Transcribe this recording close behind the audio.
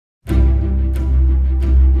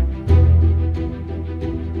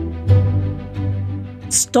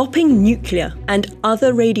Stopping nuclear and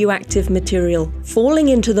other radioactive material falling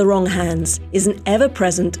into the wrong hands is an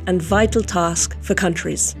ever-present and vital task for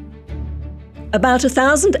countries. About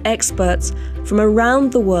 1,000 experts from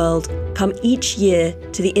around the world come each year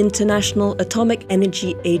to the International Atomic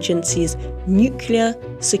Energy Agency's Nuclear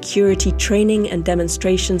Security Training and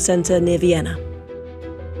Demonstration Center near Vienna.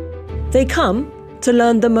 They come to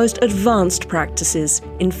learn the most advanced practices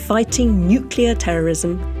in fighting nuclear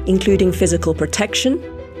terrorism, including physical protection,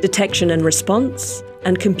 detection and response,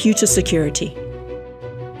 and computer security.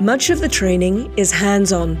 Much of the training is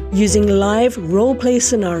hands-on, using live role-play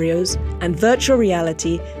scenarios and virtual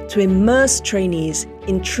reality to immerse trainees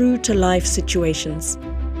in true-to-life situations.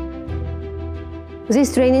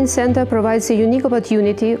 This training center provides a unique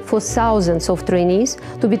opportunity for thousands of trainees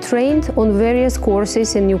to be trained on various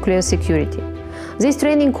courses in nuclear security. These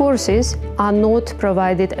training courses are not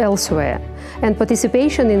provided elsewhere, and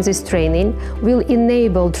participation in this training will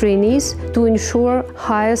enable trainees to ensure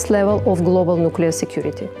highest level of global nuclear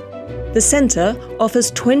security. The center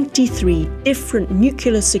offers 23 different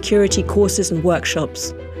nuclear security courses and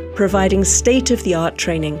workshops, providing state-of-the-art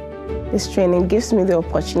training. This training gives me the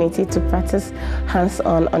opportunity to practice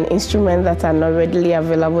hands-on on instruments that are not readily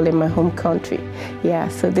available in my home country.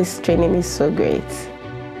 So this training is so great.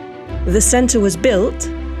 The center was built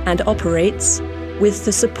and operates with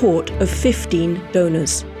the support of 15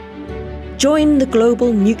 donors. Join the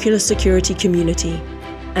global nuclear security community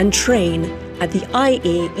and train at the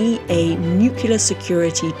IAEA Nuclear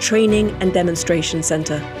Security Training and Demonstration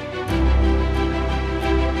Center.